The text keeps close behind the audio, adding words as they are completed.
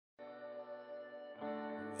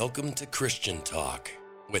Welcome to Christian Talk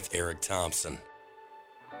with Eric Thompson,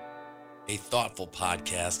 a thoughtful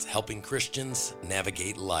podcast helping Christians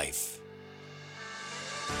navigate life.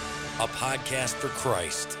 A podcast for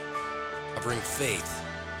Christ, covering faith,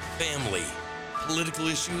 family, political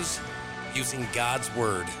issues, using God's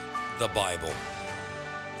Word, the Bible.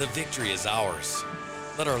 The victory is ours.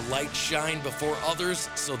 Let our light shine before others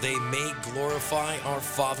so they may glorify our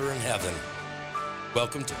Father in heaven.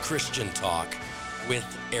 Welcome to Christian Talk with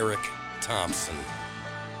Eric Thompson.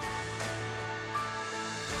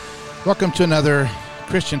 Welcome to another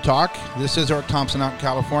Christian Talk. This is Eric Thompson out in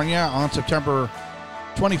California on September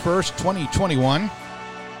 21st, 2021.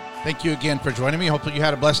 Thank you again for joining me. Hopefully you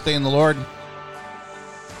had a blessed day in the Lord.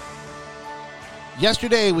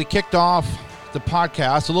 Yesterday we kicked off the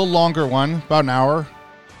podcast, a little longer one, about an hour.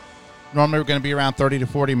 Normally we're going to be around 30 to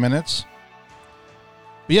 40 minutes.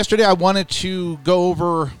 But yesterday I wanted to go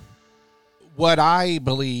over what I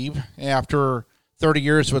believe after 30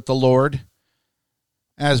 years with the Lord,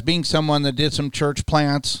 as being someone that did some church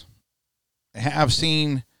plants, have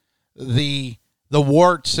seen the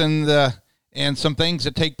warts and some things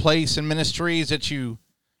that take place in ministries that you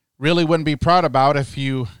really wouldn't be proud about if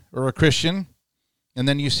you are a Christian. And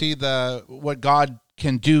then you see what God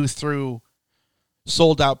can do through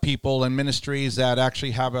sold out people and ministries that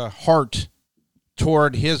actually have a heart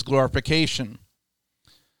toward his glorification.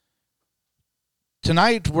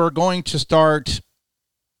 Tonight, we're going to start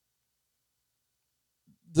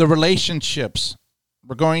the relationships.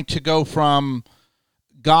 We're going to go from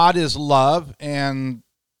God is love and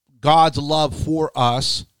God's love for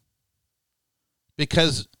us,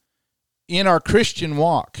 because in our Christian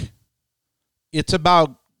walk, it's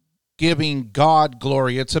about giving God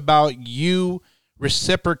glory. It's about you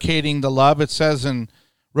reciprocating the love. It says in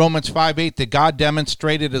Romans 5:8 that God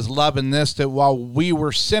demonstrated his love in this, that while we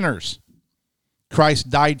were sinners, Christ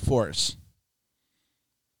died for us.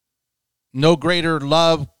 No greater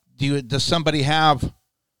love does somebody have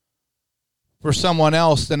for someone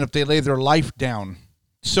else than if they lay their life down.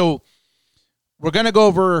 So we're going to go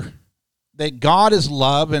over that God is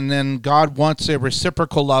love, and then God wants a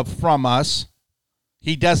reciprocal love from us.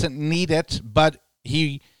 He doesn't need it, but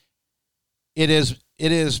it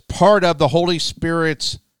is part of the Holy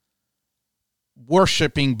Spirit's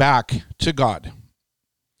worshiping back to God.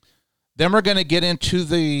 Then we're going to get into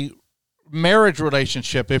the marriage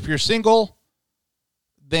relationship. If you're single,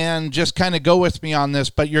 then just kind of go with me on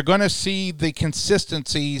this, but you're going to see the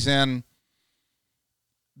consistencies in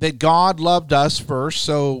that God loved us first,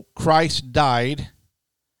 so Christ died.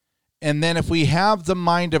 And then if we have the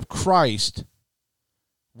mind of Christ,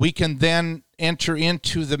 we can then enter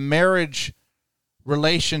into the marriage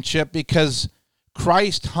relationship because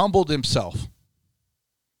Christ humbled himself.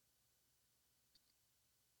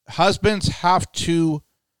 Husbands have to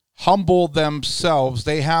humble themselves.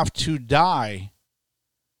 They have to die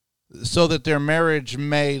so that their marriage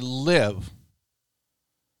may live.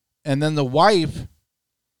 And then the wife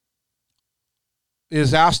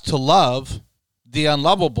is asked to love the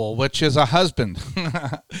unlovable, which is a husband.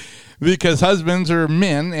 Because husbands are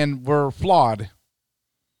men and we're flawed.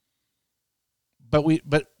 But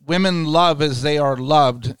women love as they are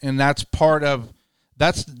loved, and that's part of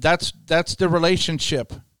that's the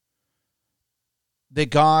relationship that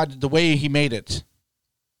God, the way he made it.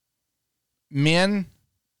 Men,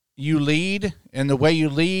 you lead, and the way you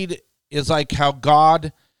lead is like how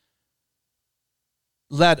God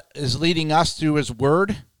is leading us through his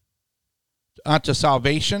word unto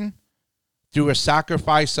salvation, through a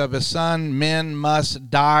sacrifice of his son. Men must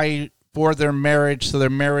die for their marriage so their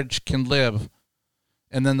marriage can live.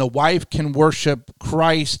 And then the wife can worship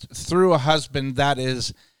Christ through a husband that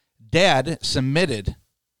is dead, submitted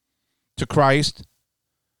to Christ.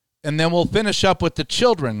 And then we'll finish up with the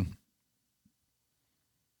children.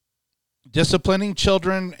 Disciplining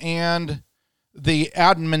children and the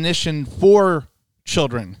admonition for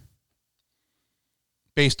children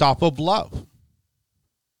based off of love.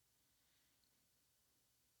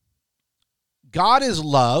 God is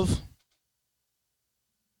love.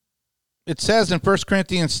 It says in 1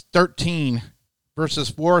 Corinthians 13,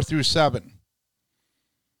 verses 4 through 7,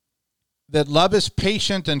 that love is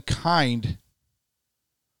patient and kind.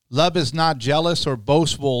 Love is not jealous or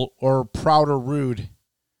boastful or proud or rude.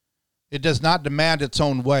 It does not demand its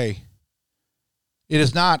own way. It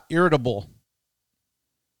is not irritable,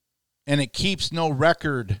 and it keeps no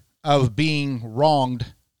record of being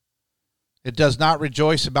wronged. It does not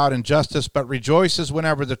rejoice about injustice, but rejoices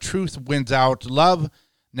whenever the truth wins out. Love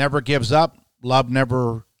never gives up. Love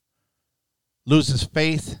never loses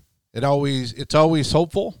faith. It's always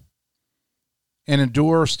hopeful. and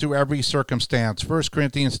endures through every circumstance. 1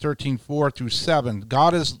 Corinthians 13:4-7.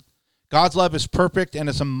 God's love is perfect and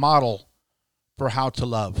is a model for how to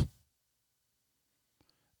love.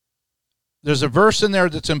 There's a verse in there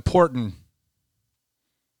that's important.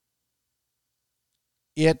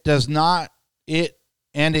 It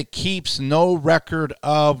keeps no record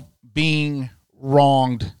of being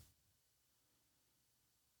wronged.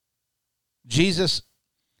 Jesus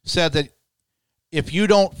said that if you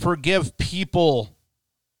don't forgive people,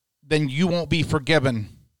 then you won't be forgiven.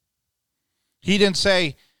 He didn't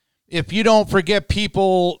say, if you don't forgive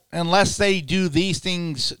people unless they do these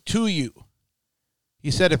things to you.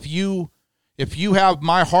 He said, if you have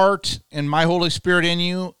my heart and my Holy Spirit in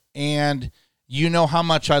you, and you know how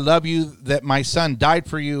much I love you, that my son died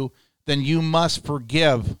for you, then you must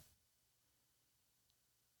forgive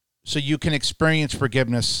so you can experience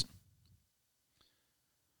forgiveness.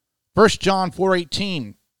 1 John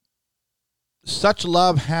 4:18, such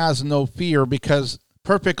love has no fear, because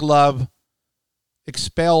perfect love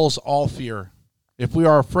expels all fear. If we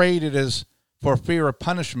are afraid, it is for fear of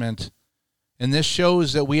punishment, and this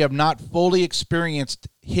shows that we have not fully experienced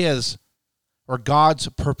His or God's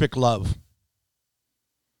perfect love.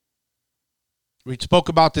 We spoke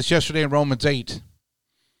about this yesterday in Romans 8.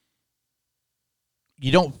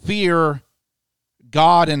 You don't fear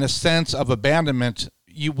God in a sense of abandonment.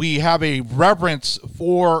 We have a reverence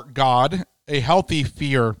for God, a healthy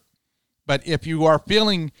fear. But if you are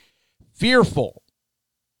feeling fearful,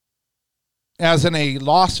 as in a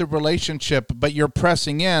loss of relationship, but you're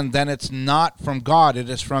pressing in, then it's not from God, it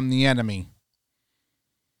is from the enemy.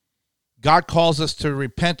 God calls us to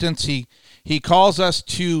repentance. He calls us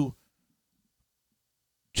to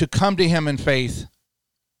come to Him in faith,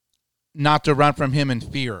 not to run from Him in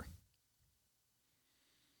fear.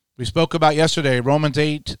 We spoke about yesterday, Romans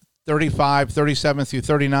 8, 35, 37 through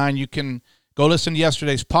 39. You can go listen to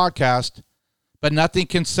yesterday's podcast, but nothing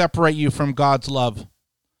can separate you from God's love.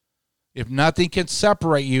 If nothing can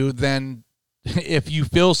separate you, then if you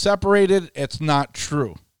feel separated, it's not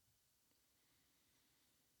true.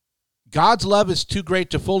 God's love is too great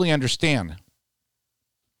to fully understand.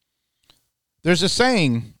 There's a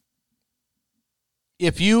saying,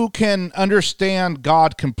 if you can understand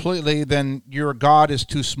God completely, then your God is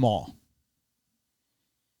too small.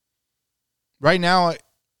 Right now,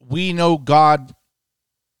 we know God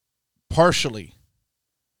partially.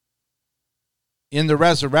 In the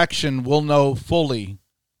resurrection, we'll know fully.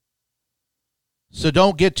 So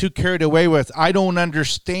don't get too carried away with, I don't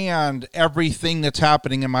understand everything that's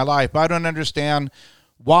happening in my life. I don't understand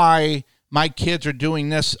why my kids are doing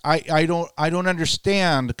this. I don't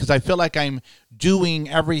understand because I feel like I'm doing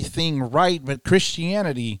everything right. But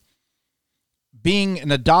Christianity, being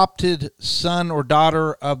an adopted son or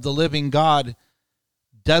daughter of the living God,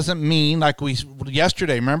 doesn't mean, like we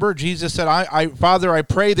yesterday, remember? Jesus said, Father, I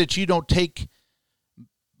pray that you don't take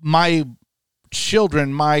my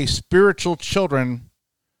children, my spiritual children,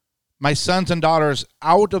 my sons and daughters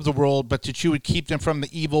out of the world, but that you would keep them from the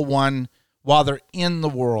evil one while they're in the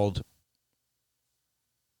world.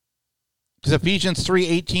 Because Ephesians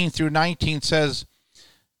 3:18-19 says,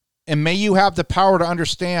 and may you have the power to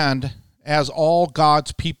understand, as all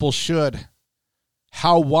God's people should,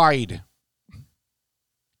 how wide,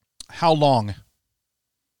 how long,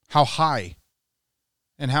 how high,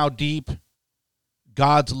 and how deep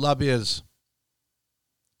God's love is.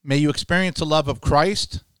 May you experience the love of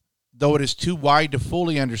Christ, though it is too wide to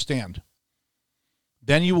fully understand.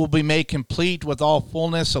 Then you will be made complete with all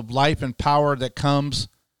fullness of life and power that comes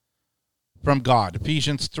from God.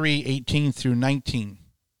 Ephesians 3:18-19.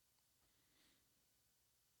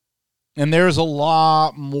 And there's a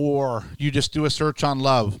lot more. You just do a search on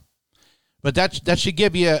love. But that should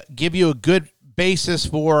give you a good basis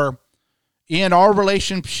for, in our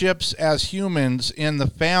relationships as humans in the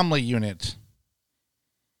family unit,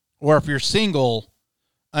 or if you're single,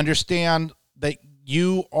 understand that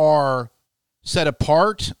you are set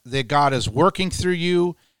apart, that God is working through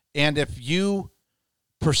you, and if you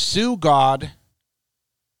pursue God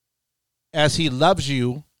as He loves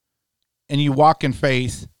you and you walk in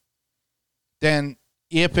faith, then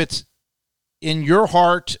if it's in your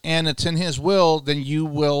heart and it's in His will, then you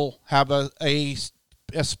will have a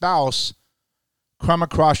spouse come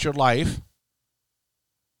across your life.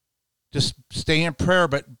 Just stay in prayer,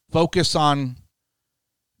 but focus on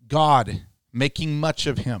God, making much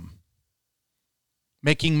of Him,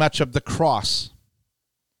 making much of the cross.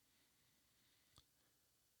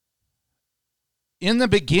 In the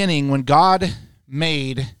beginning, when God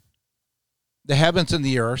made the heavens and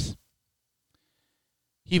the earth,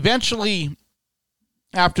 He eventually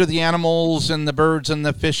after the animals and the birds and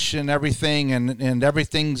the fish and everything, and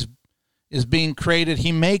everything's is being created,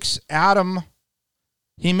 he makes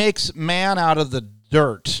man out of the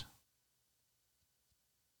dirt.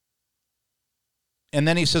 And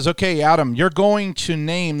then he says, okay, Adam, you're going to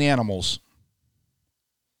name the animals.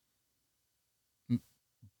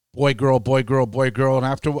 Boy, girl, boy, girl, boy, girl. And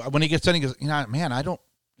after, when he gets done, he goes, man,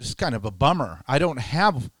 this is kind of a bummer. I don't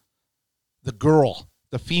have the girl,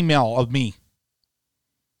 the female of me.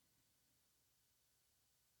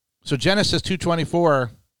 So Genesis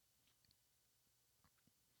 2:24,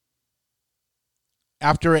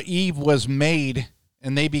 after Eve was made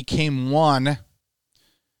and they became one,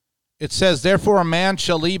 it says, therefore a man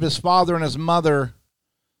shall leave his father and his mother,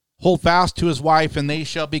 hold fast to his wife, and they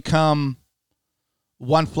shall become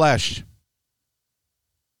one flesh.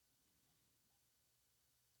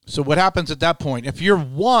 So what happens at that point? If you're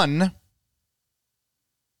one,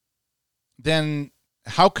 then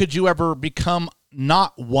how could you ever become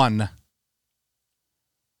not one?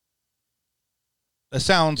 That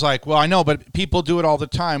sounds like, well, I know, but people do it all the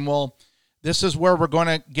time. Well, this is where we're going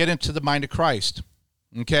to get into the mind of Christ.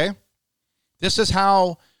 Okay? This is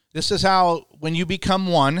how when you become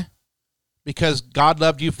one, because God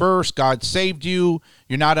loved you first, God saved you,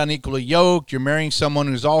 you're not unequally yoked, you're marrying someone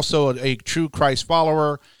who's also a true Christ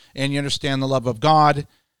follower, and you understand the love of God,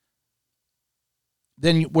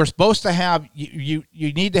 then we're supposed to have, you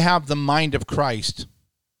need to have the mind of Christ.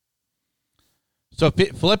 So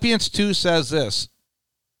Philippians 2 says this.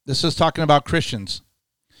 This is talking about Christians.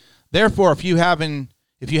 Therefore, if you have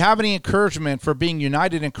any encouragement for being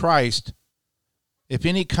united in Christ, if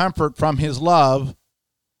any comfort from his love,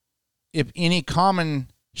 if any common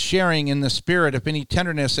sharing in the Spirit, if any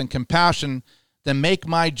tenderness and compassion, then make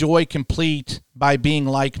my joy complete by being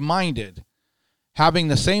like-minded, having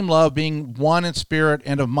the same love, being one in spirit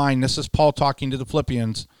and of mind. This is Paul talking to the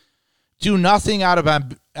Philippians. Do nothing out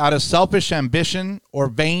of selfish ambition or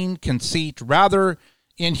vain conceit. Rather,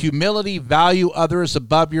 in humility, value others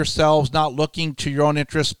above yourselves, not looking to your own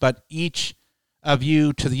interests, but each of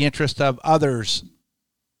you to the interest of others.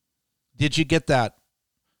 Did you get that?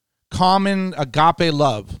 Common agape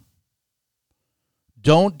love.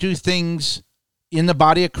 Don't do things in the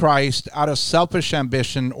body of Christ out of selfish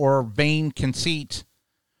ambition or vain conceit.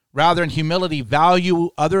 Rather, in humility,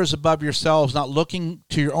 value others above yourselves, not looking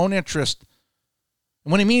to your own interest.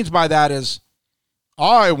 And what he means by that is,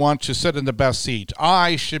 I want to sit in the best seat.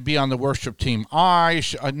 I should be on the worship team.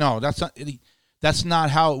 No, that's not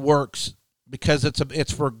how it works, because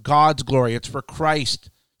it's for God's glory. It's for Christ's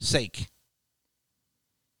sake.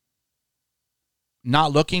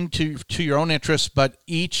 Not looking to your own interests, but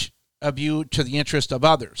each of you to the interest of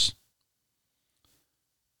others.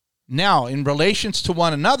 Now, in relations to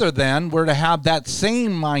one another, then, we're to have that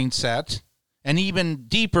same mindset, and even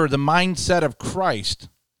deeper, the mindset of Christ.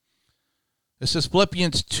 This is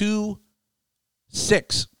Philippians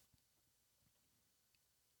 2:6.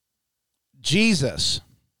 Jesus,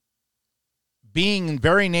 being in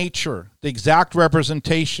very nature the exact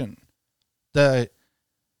representation, the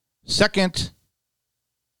second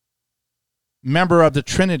member of the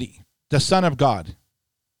Trinity, the Son of God,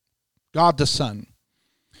 God the Son,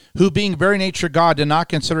 who being very nature God did not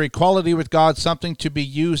consider equality with God something to be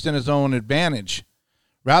used in his own advantage.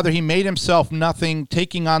 Rather, he made himself nothing,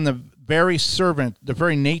 taking on the very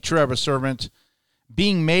nature of a servant,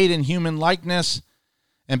 being made in human likeness,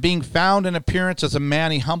 and being found in appearance as a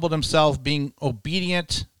man, he humbled himself, being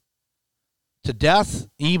obedient to death,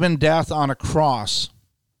 even death on a cross.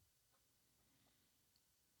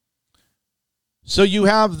 So you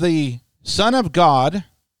have the Son of God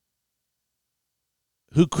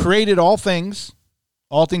who created all things.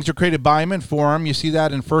 All things are created by him and for him. You see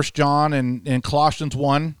that in 1 John and in Colossians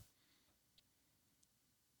 1.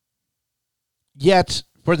 Yet,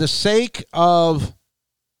 for the sake of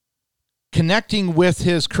connecting with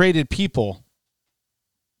his created people,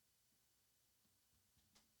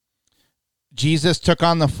 Jesus took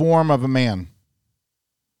on the form of a man.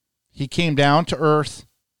 He came down to earth,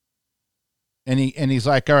 and he's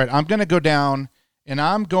like, all right, I'm going to go down, and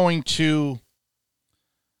I'm going to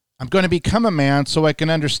become a man so I can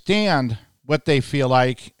understand what they feel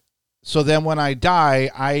like, so then when I die,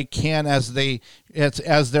 I can, as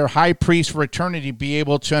their high priest for eternity, be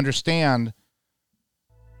able to understand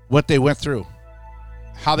what they went through,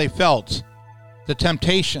 how they felt, the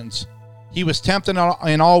temptations. He was tempted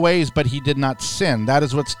in all ways, but he did not sin. That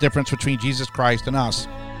is what's the difference between Jesus Christ and us.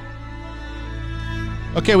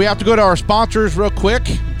 Okay, we have to go to our sponsors real quick.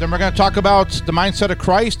 Then we're going to talk about the mindset of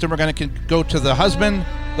Christ, and we're going to go to the husband,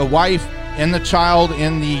 the wife, and the child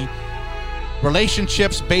in the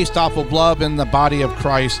relationships based off of love in the body of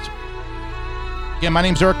Christ. Again, my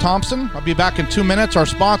name's Eric Thompson. I'll be back in 2 minutes. Our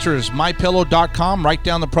sponsor is MyPillow.com. Write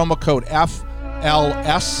down the promo code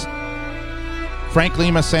FLS. Frank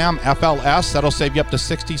Lima Sam, FLS. That'll save you up to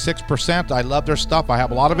 66%. I love their stuff. I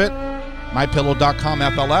have a lot of it. MyPillow.com,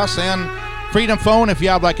 FLS. And Freedom Phone, if you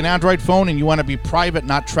have like an Android phone and you want to be private,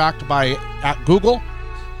 not tracked by at Google,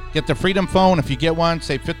 get the Freedom Phone. If you get one,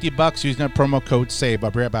 save $50 using the promo code SAVE.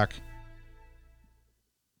 I'll be right back.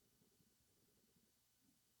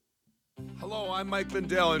 Hello, I'm Mike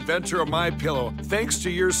Lindell, inventor of MyPillow. Thanks to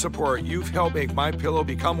your support, you've helped make MyPillow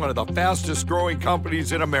become one of the fastest growing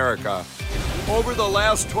companies in America. Over the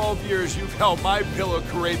last 12 years, you've helped MyPillow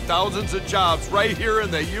create thousands of jobs right here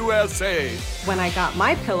in the USA. When I got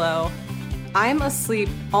MyPillow, I'm asleep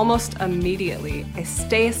almost immediately. I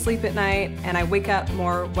stay asleep at night and I wake up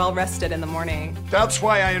more well-rested in the morning. That's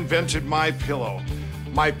why I invented MyPillow.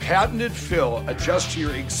 My patented fill adjusts to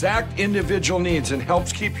your exact individual needs and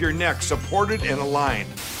helps keep your neck supported and aligned.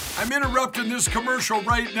 I'm interrupting this commercial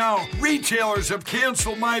right now. Retailers have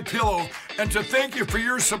canceled MyPillow, and to thank you for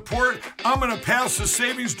your support, I'm going to pass the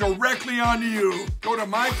savings directly on to you. Go to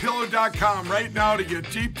MyPillow.com right now to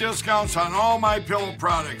get deep discounts on all MyPillow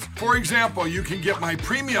products. For example, you can get my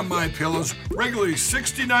premium MyPillows regularly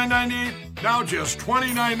 $69.98, now just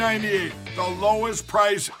 $29.98, the lowest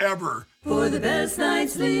price ever. For the best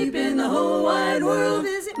night's sleep in the whole wide world,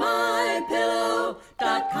 visit MyPillow.com.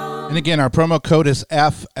 And again, our promo code is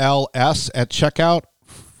FLS at checkout.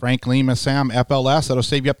 Frank Lima Sam, FLS. That'll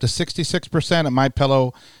save you up to 66% at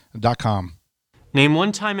MyPillow.com. Name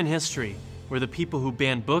one time in history where the people who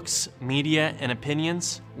banned books, media, and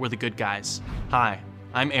opinions were the good guys. Hi,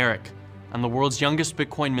 I'm Eric. I'm the world's youngest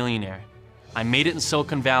Bitcoin millionaire. I made it in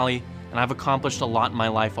Silicon Valley, and I've accomplished a lot in my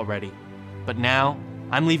life already. But now,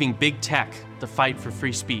 I'm leaving big tech to fight for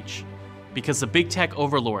free speech because the big tech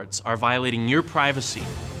overlords are violating your privacy,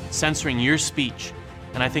 censoring your speech,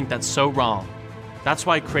 and I think that's so wrong. That's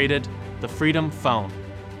why I created the Freedom Phone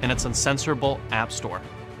and its uncensorable app store.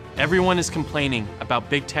 Everyone is complaining about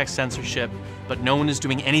big tech censorship, but no one is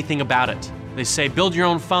doing anything about it. They say, build your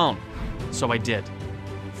own phone. So I did.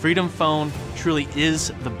 Freedom Phone truly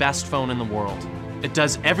is the best phone in the world. It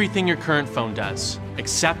does everything your current phone does,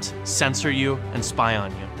 except censor you and spy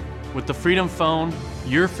on you. With the Freedom Phone,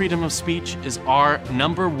 your freedom of speech is our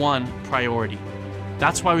 #1 priority.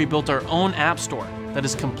 That's why we built our own app store that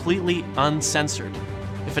is completely uncensored.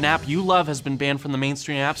 If an app you love has been banned from the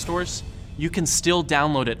mainstream app stores, you can still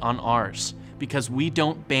download it on ours because we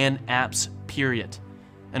don't ban apps, period.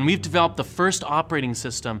 And we've developed the first operating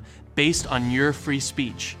system based on your free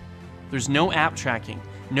speech. There's no app tracking,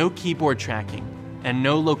 no keyboard tracking, and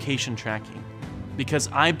no location tracking, because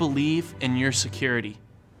I believe in your security.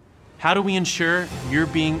 How do we ensure you're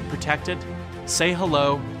being protected? Say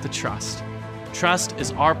hello to Trust. Trust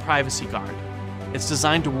is our privacy guard. It's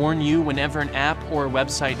designed to warn you whenever an app or a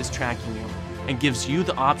website is tracking you and gives you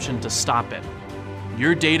the option to stop it.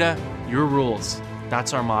 Your data, your rules.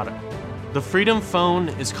 That's our motto. The Freedom Phone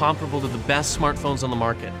is comparable to the best smartphones on the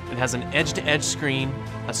market. It has an edge-to-edge screen,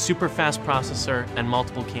 a super fast processor, and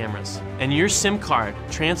multiple cameras. And your SIM card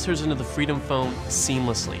transfers into the Freedom Phone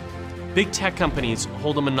seamlessly. Big tech companies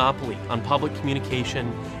hold a monopoly on public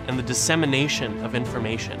communication and the dissemination of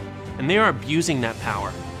information, and they are abusing that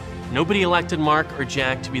power. Nobody elected Mark or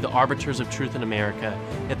Jack to be the arbiters of truth in America,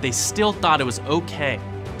 yet they still thought it was okay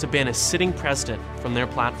to ban a sitting president from their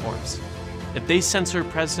platforms. If they censor a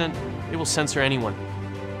president, they will censor anyone.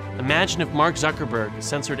 Imagine if Mark Zuckerberg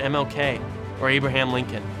censored MLK or Abraham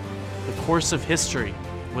Lincoln. The course of history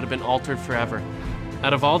would have been altered forever.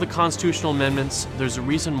 Out of all the constitutional amendments, there's a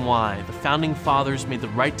reason why the Founding Fathers made the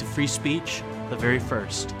right to free speech the very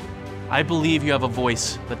first. I believe you have a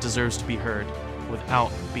voice that deserves to be heard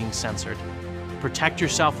without being censored. Protect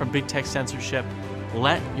yourself from big tech censorship.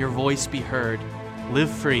 Let your voice be heard. Live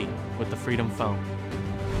free with the Freedom Phone.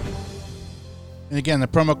 And again, the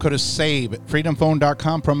promo code is SAVE. At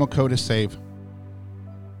freedomphone.com, promo code is SAVE.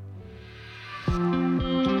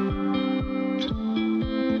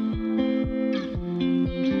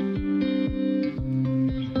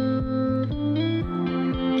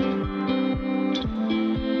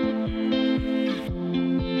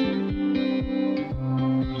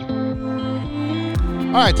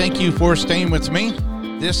 All right, thank you for staying with me.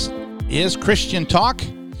 This is Christian Talk,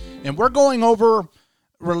 and we're going over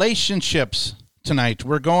relationships tonight.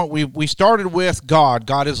 We started with God.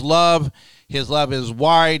 God is love. His love is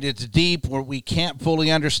wide. It's deep. We can't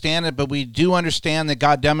fully understand it, but we do understand that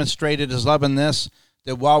God demonstrated his love in this,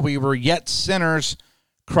 that while we were yet sinners,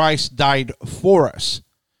 Christ died for us.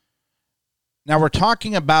 Now we're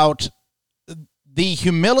talking about the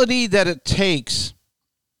humility that it takes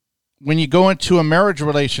when you go into a marriage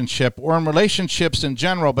relationship or in relationships in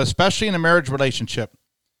general, but especially in a marriage relationship,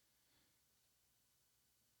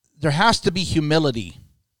 there has to be humility.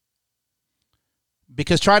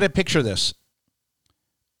 Because try to picture this.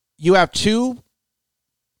 You have two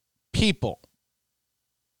people,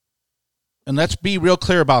 and let's be real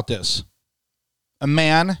clear about this, a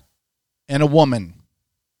man and a woman.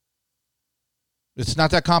 It's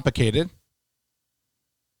not that complicated,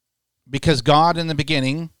 because God in the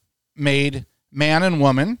beginning made man and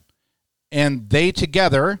woman, and they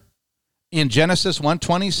together, in Genesis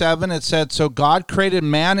 1:27, it said, so God created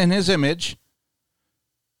man in his image.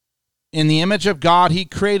 In the image of God, he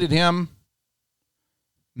created him,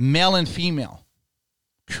 male and female,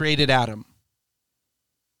 created Adam.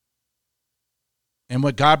 And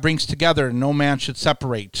what God brings together, no man should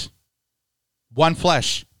separate. One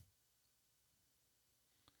flesh.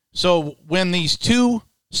 So when these two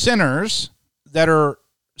sinners that are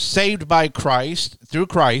saved by Christ, through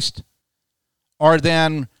Christ, are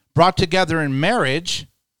then brought together in marriage,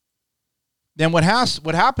 then what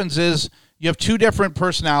happens is you have two different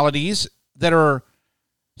personalities that are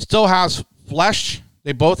still has flesh.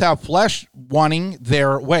 They both have flesh wanting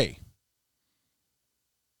their way.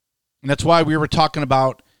 And that's why we were talking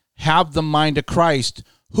about have the mind of Christ,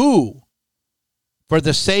 who, for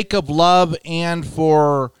the sake of love and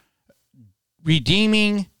for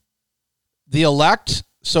redeeming the elect,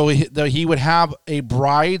 so he would have a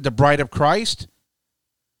bride, the bride of Christ.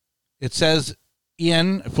 It says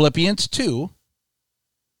in Philippians 2,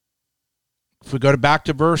 if we go back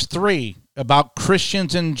to verse 3, about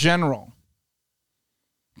Christians in general,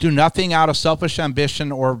 do nothing out of selfish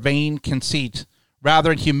ambition or vain conceit.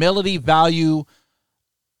 Rather, in humility, value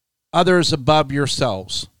others above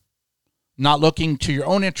yourselves, not looking to your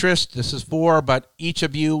own interest. This is but each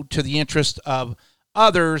of you to the interest of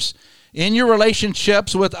others. In your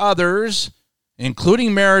relationships with others,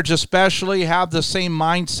 including marriage especially, have the same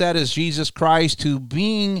mindset as Jesus Christ, who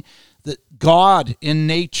being the God in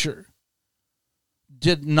nature,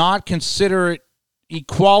 did not consider it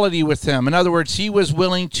equality with him. In other words, he was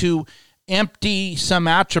willing to empty some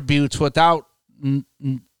attributes without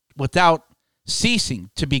ceasing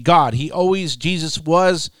to be God. Jesus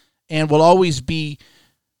was and will always be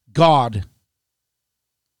God.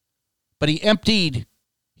 But he emptied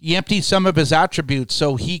some of his attributes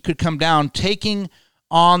so he could come down, taking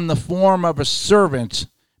on the form of a servant,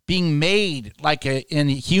 being made like in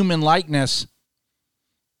human likeness,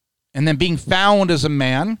 and then being found as a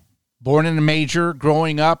man, born in a manger,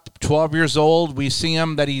 growing up, 12 years old. We see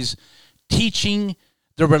him that he's teaching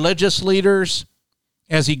the religious leaders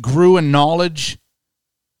as he grew in knowledge.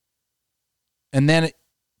 And then,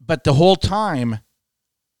 but the whole time,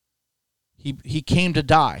 he came to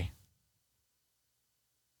die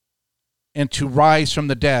and to rise from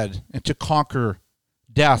the dead and to conquer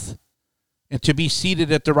death and to be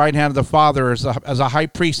seated at the right hand of the Father as a high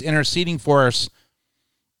priest interceding for us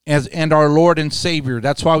and our Lord and Savior.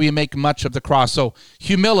 That's why we make much of the cross. So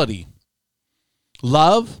humility,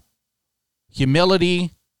 love,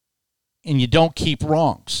 humility, and you don't keep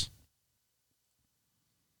wrongs.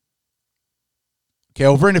 Okay,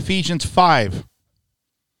 over in Ephesians 5,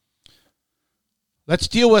 let's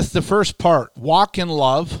deal with the first part, walk in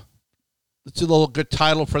love. That's a little good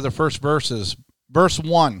title for the first verses. Verse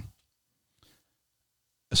 1,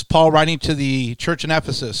 is Paul writing to the church in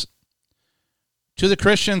Ephesus. To the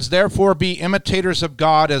Christians, therefore, be imitators of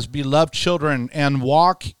God as beloved children and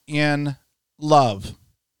walk in love,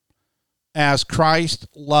 as Christ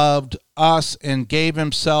loved us and gave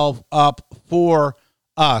himself up for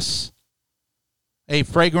us, a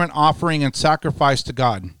fragrant offering and sacrifice to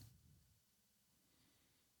God.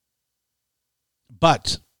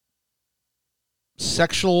 But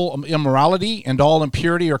sexual immorality and all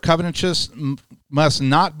impurity or covetousness must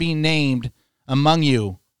not be named among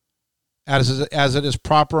you, as it is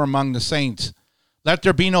proper among the saints. Let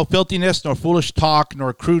there be no filthiness, nor foolish talk,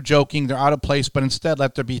 nor crude joking. They're out of place, but instead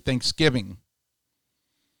let there be thanksgiving.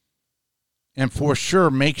 And for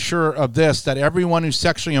sure, make sure of this, that everyone who's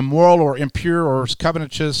sexually immoral or impure or is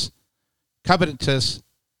covetous,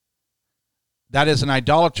 that is an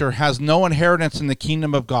idolater, has no inheritance in the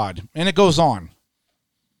kingdom of God. And it goes on.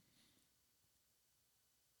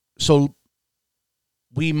 So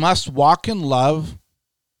we must walk in love,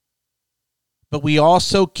 but we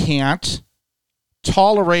also can't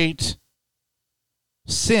tolerate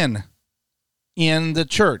sin in the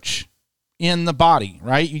church, in the body,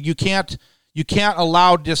 right? You can't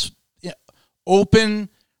allow this open,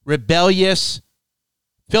 rebellious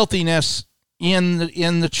filthiness in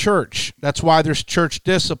the church. That's why there's church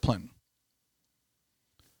discipline.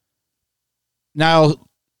 Now,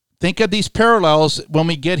 think of these parallels when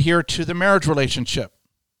we get here to the marriage relationship.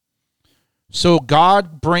 So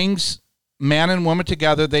God brings man and woman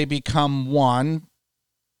together. They become one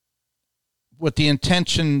with the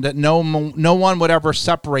intention that no one would ever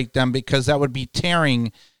separate them, because that would be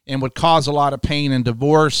tearing and would cause a lot of pain, and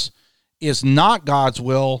divorce is not God's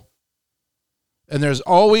will. And there's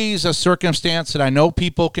always a circumstance that I know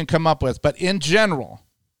people can come up with, but in general,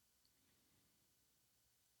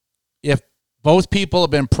 if both people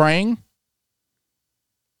have been praying,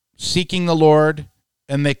 seeking the Lord,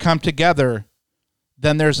 and they come together,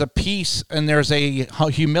 then there's a peace and there's a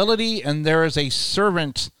humility and there is a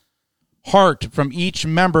servant heart from each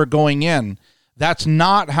member going in. That's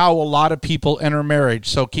not how a lot of people enter marriage,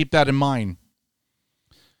 so keep that in mind.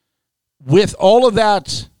 With all of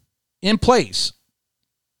that in place,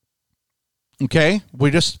 okay,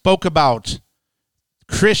 we just spoke about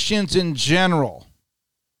Christians in general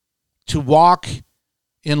to walk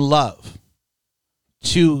in love,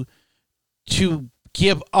 to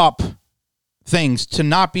give up things, to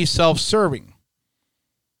not be self-serving.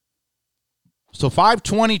 So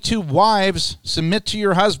 5:22, wives, submit to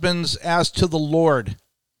your husbands as to the Lord.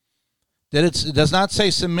 It does not say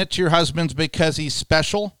submit to your husbands because he's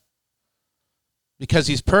special, because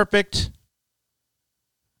he's perfect,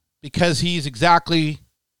 because he's exactly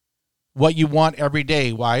what you want every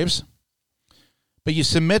day, wives. But you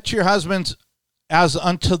submit to your husbands as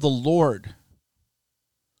unto the Lord.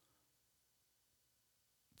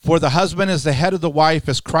 For the husband is the head of the wife,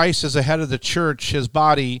 as Christ is the head of the church, his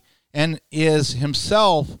body, and is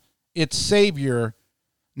himself its Savior.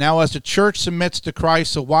 Now, as the church submits to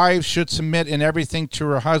Christ, the wives should submit in everything to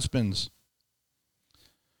her husbands.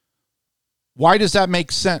 Why does that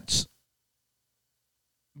make sense?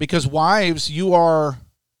 Because wives, you are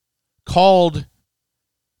called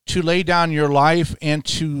to lay down your life and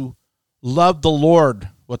to love the Lord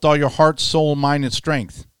with all your heart, soul, mind, and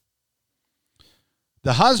strength.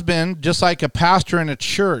 The husband, just like a pastor in a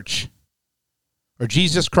church, or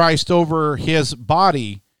Jesus Christ over his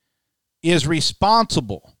body, is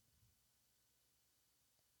responsible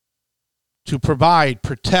to provide,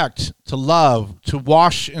 protect, to love, to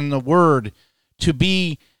wash in the word, to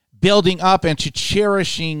be building up and to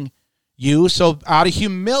cherishing you. So out of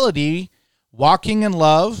humility, walking in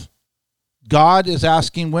love, God is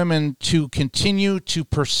asking women to continue to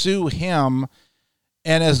pursue him,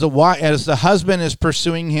 and as the husband is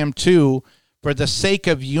pursuing him too, for the sake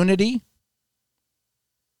of unity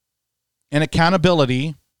and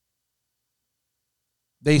accountability,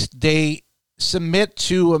 they submit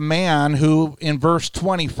to a man who, in verse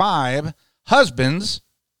 25, husbands,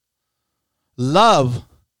 love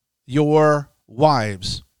your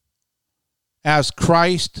wives as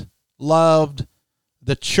Christ loved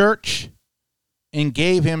the church and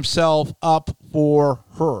gave himself up for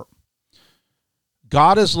her.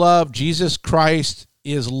 God is love. Jesus Christ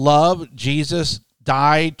is love. Jesus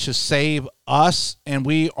died to save us, and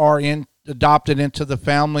we are adopted into the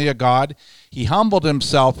family of God. He humbled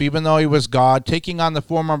himself, even though he was God, taking on the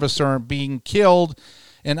form of a servant, being killed,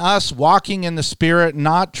 and us walking in the Spirit,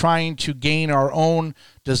 not trying to gain our own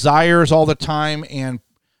desires all the time and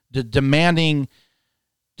demanding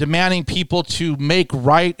people to make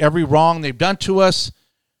right every wrong they've done to us.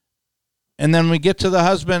 And then we get to the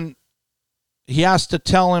husband, he has to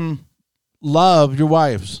tell him, love your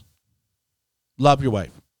wives. Love your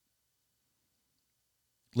wife.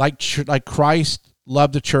 Like Christ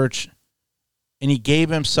loved the church, and he gave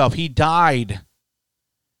himself. He died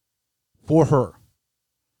for her,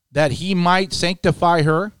 that he might sanctify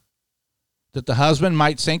her, that the husband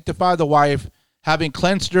might sanctify the wife, having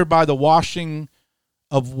cleansed her by the washing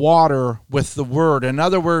of water with the word. In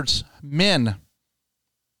other words, men,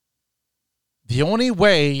 the only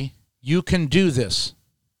way you can do this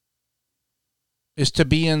is to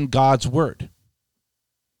be in God's word.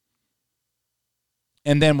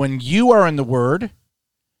 And then when you are in the word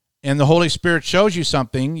and the Holy Spirit shows you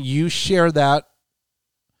something, you share that.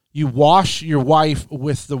 You wash your wife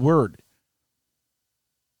with the word.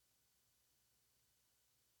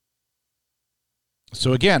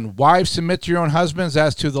 So again, wives, submit to your own husbands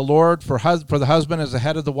as to the Lord, for the husband is the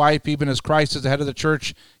head of the wife, even as Christ is the head of the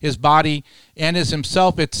church, his body, and is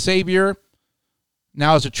himself its Savior.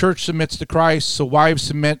 Now as the church submits to Christ, so wives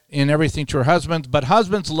submit in everything to her husbands. But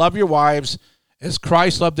husbands, love your wives as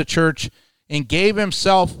Christ loved the church and gave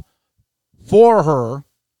himself for her,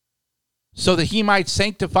 so that he might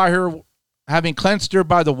sanctify her, having cleansed her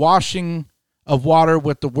by the washing of water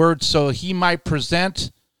with the word, so he might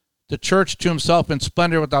present the church to himself in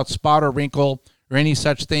splendor, without spot or wrinkle or any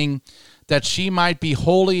such thing, that she might be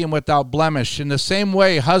holy and without blemish. In the same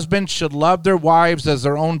way, husbands should love their wives as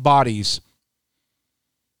their own bodies.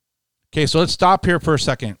 Okay, so let's stop here for a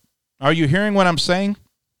second. Are you hearing what I'm saying?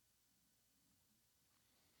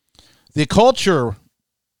 The culture,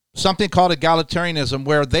 something called egalitarianism,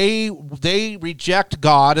 where they reject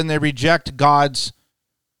God and they reject God's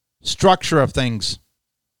structure of things.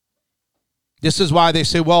 This is why they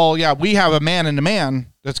say, well, yeah, we have a man and a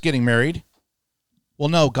man that's getting married. Well,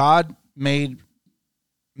 no, God made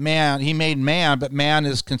man. He made man, but man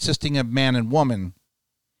is consisting of man and woman.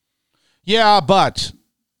 Yeah, but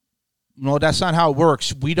no, that's not how it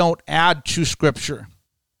works. We don't add to Scripture.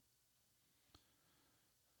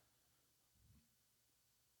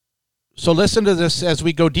 So listen to this as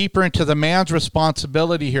we go deeper into the man's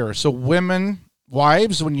responsibility here. So women,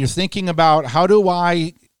 wives, when you're thinking about how do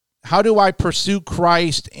I pursue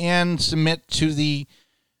Christ and submit to the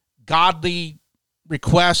godly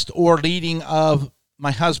request or leading of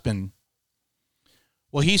my husband?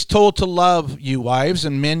 Well, he's told to love you, wives,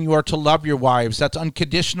 and men, you are to love your wives. That's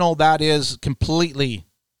unconditional. That is completely.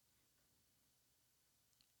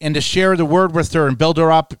 And to share the word with her and build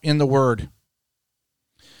her up in the word.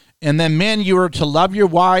 And then men, you are to love your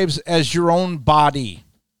wives as your own body.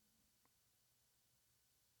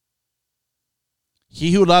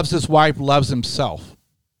 He who loves his wife loves himself.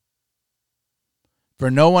 For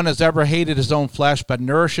no one has ever hated his own flesh, but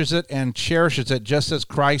nourishes it and cherishes it, just as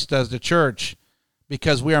Christ does the church,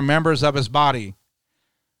 because we are members of his body.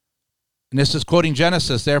 And this is quoting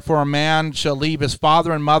Genesis. Therefore a man shall leave his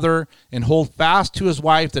father and mother and hold fast to his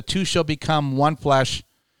wife. The two shall become one flesh.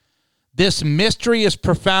 This mystery is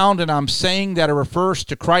profound, and I'm saying that it refers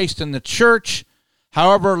to Christ and the church.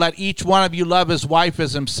 However, let each one of you love his wife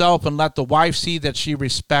as himself, and let the wife see that she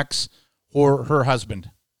respects her husband.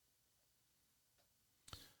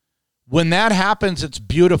 When that happens, it's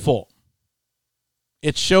beautiful.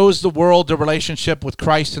 It shows the world the relationship with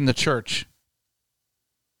Christ and the church.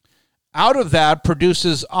 Out of that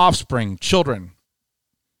produces offspring, children.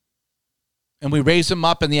 And we raise them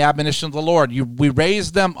up in the admonition of the Lord. We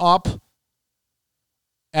raise them up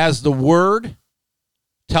as the Word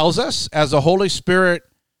tells us, as the Holy Spirit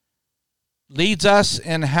leads us,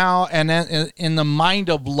 and how, and in the mind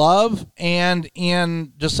of love, and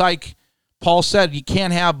in, just like Paul said, you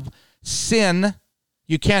can't have sin,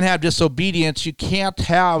 you can't have disobedience, you can't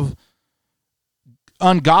have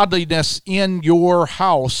ungodliness in your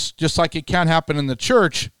house, just like it can happen in the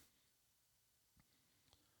church.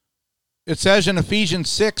 It says in Ephesians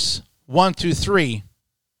 6, 1-3,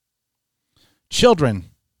 children,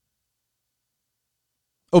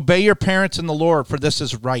 obey your parents in the Lord, for this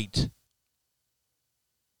is right.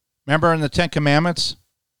 Remember in the Ten Commandments,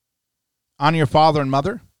 honor your father and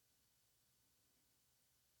mother?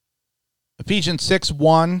 Ephesians 6,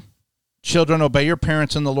 1, children, obey your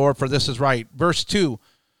parents in the Lord, for this is right. Verse 2,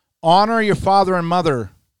 honor your father and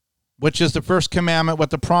mother, which is the first commandment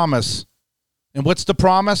with the promise. And what's the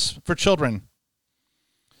promise for children?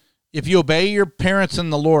 If you obey your parents in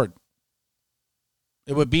the Lord,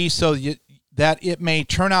 it would be so that it may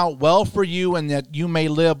turn out well for you and that you may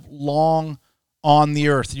live long on the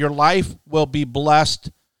earth. Your life will be blessed,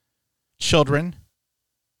 children,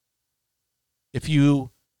 if you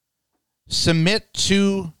submit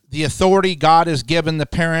to the authority God has given the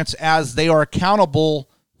parents, as they are accountable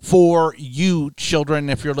for you, children,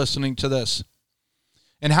 if you're listening to this.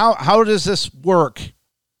 And how does this work?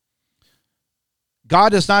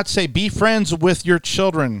 God does not say, be friends with your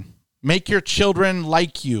children. Make your children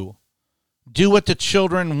like you. Do what the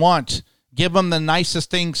children want. Give them the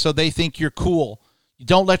nicest things so they think you're cool.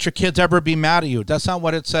 Don't let your kids ever be mad at you. That's not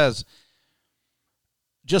what it says.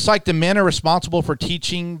 Just like the men are responsible for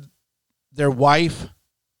teaching their wife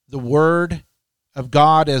the word of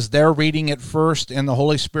God as they're reading it first, and the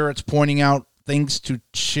Holy Spirit's pointing out things to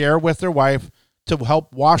share with their wife, to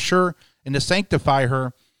help wash her and to sanctify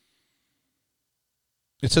her.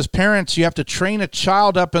 It says, parents, you have to train a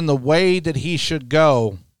child up in the way that he should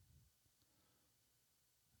go.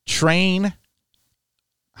 Train.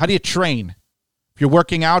 How do you train? If you're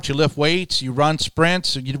working out, you lift weights, you run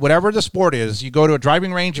sprints, whatever the sport is. You go to a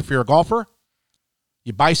driving range if you're a golfer.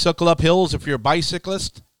 You bicycle up hills if you're a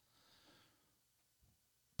bicyclist.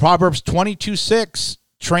 Proverbs 22:6.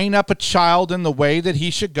 Train up a child in the way that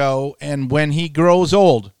he should go, and when he grows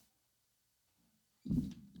old,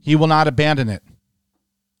 he will not abandon it.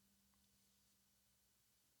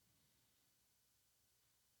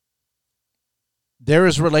 There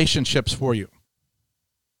is relationships for you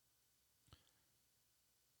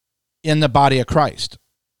in the body of Christ.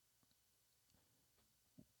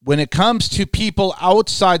 When it comes to people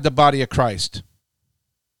outside the body of Christ,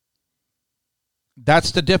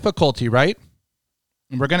 That's the difficulty, right?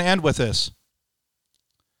 And we're going to end with this.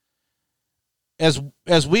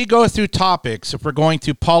 As we go through topics, if we're going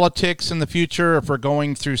through politics in the future, if we're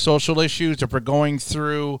going through social issues, if we're going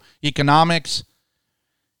through economics,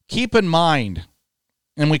 keep in mind,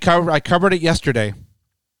 and I covered it yesterday,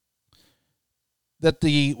 that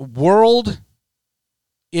the world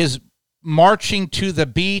is marching to the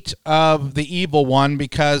beat of the evil one,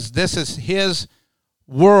 because this is his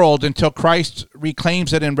world until Christ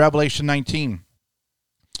reclaims it in Revelation 19.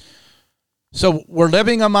 So we're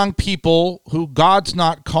living among people who God's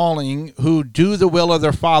not calling, who do the will of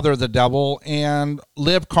their father, the devil, and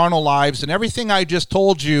live carnal lives. And everything I just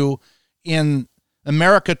told you in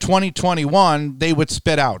America 2021, they would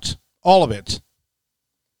spit out. All of it.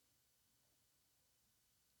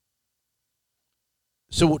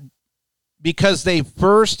 So because they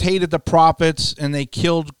first hated the prophets and they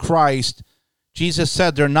killed Christ, Jesus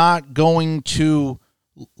said they're not going to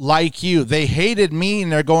like you. They hated me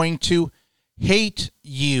and they're going to hate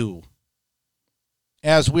you,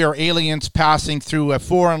 as we are aliens passing through a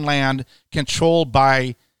foreign land controlled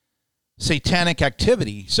by satanic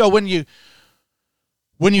activity. So when you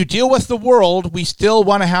deal with the world, we still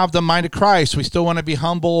want to have the mind of Christ. We still want to be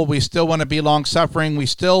humble. We still want to be long-suffering. We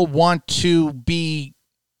still want to be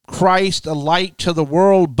Christ, a light to the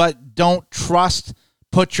world, but don't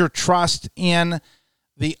put your trust in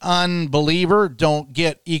the unbeliever. Don't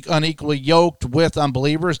get unequally yoked with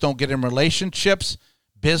unbelievers. Don't get in relationships,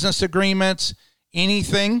 business agreements,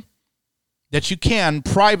 anything that you can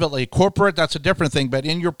privately. Corporate, that's a different thing, but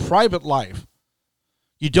in your private life,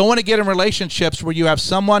 you don't want to get in relationships where you have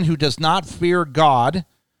someone who does not fear God,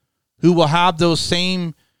 who will have those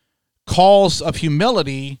same calls of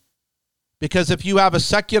humility, because if you have a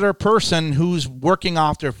secular person who's working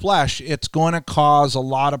off their flesh, it's going to cause a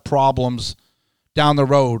lot of problems down the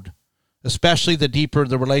road, especially the deeper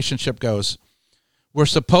the relationship goes. We're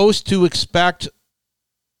supposed to expect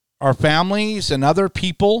our families and other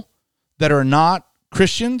people that are not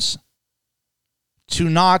Christians to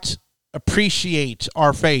not appreciate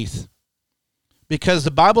our faith, because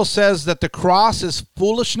the Bible says that the cross is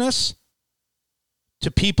foolishness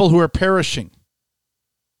to people who are perishing.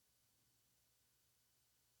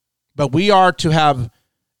 But we are to have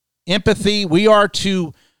empathy. We are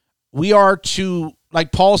to,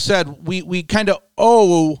 like Paul said, we kind of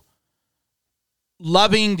owe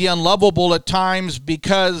loving the unlovable at times,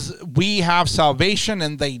 because we have salvation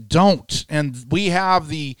and they don't. And we have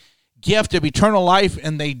the gift of eternal life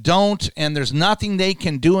and they don't. And there's nothing they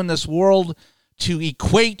can do in this world to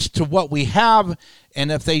equate to what we have.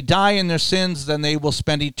 And if they die in their sins, then they will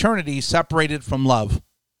spend eternity separated from love.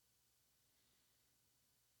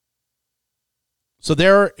 So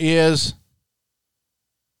there is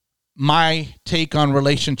my take on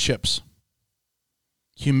relationships.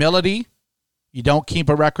 Humility. You don't keep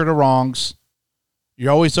a record of wrongs.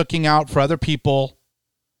 You're always looking out for other people.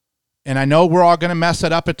 And I know we're all going to mess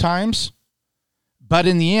it up at times, but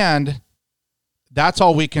in the end, that's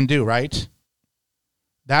all we can do, right?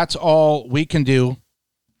 That's all we can do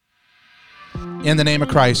in the name of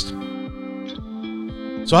Christ.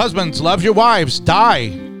 So husbands, love your wives.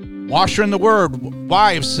 Die. Wash her in the word.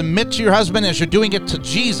 Wives, submit to your husband as you're doing it to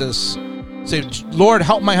Jesus. Say, Lord,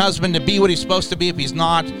 help my husband to be what he's supposed to be if he's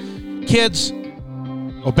not. Kids,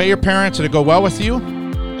 obey your parents and it'll go well with you.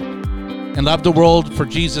 And love the world for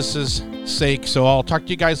Jesus' sake. So I'll talk to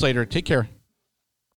you guys later. Take care.